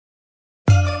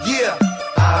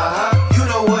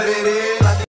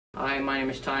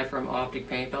Ty from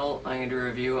Opticpaintball. I'm going to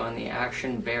review on the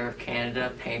Action Bear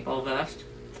Canada paintball vest.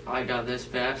 I got this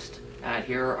vest at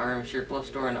Hero Arms Surplus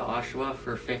Store in Oshawa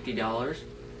for $50.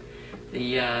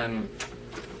 The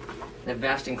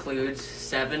vest includes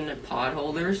 7 pod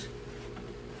holders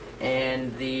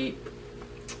and the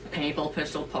paintball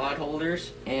pistol pod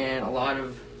holders and a lot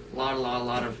of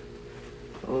little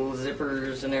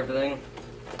zippers and everything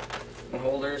and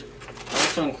holders. It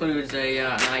also includes an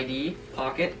ID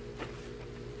pocket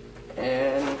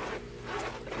and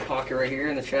a pocket right here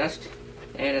in the chest,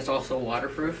 and it's also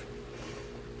waterproof.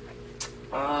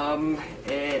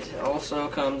 It also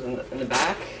comes in the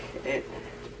back. It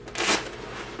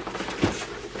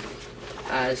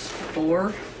has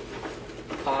 4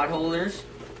 pod holders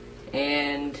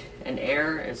and an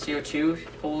air and CO2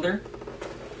 holder.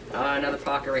 Another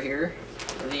pocket right here.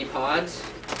 The pods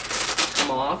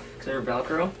come off because they're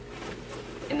Velcro.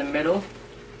 In the middle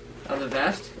of the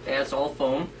vest, it's all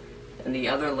foam, and the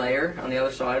other layer on the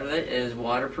other side of it is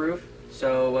waterproof,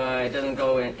 so it doesn't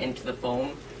go into the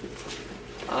foam.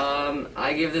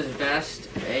 I give this vest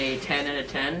a 10 out of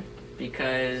 10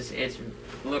 because it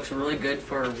looks really good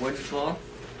for woods ball.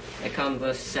 It comes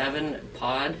with 7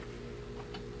 pod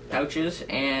pouches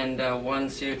and 1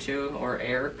 CO2 or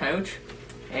air pouch,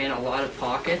 and a lot of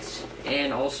pockets,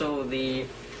 and also the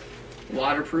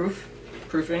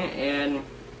waterproofing, and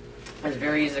it's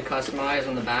very easy to customize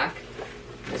on the back.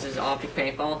 This is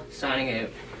Opticpaintball signing out.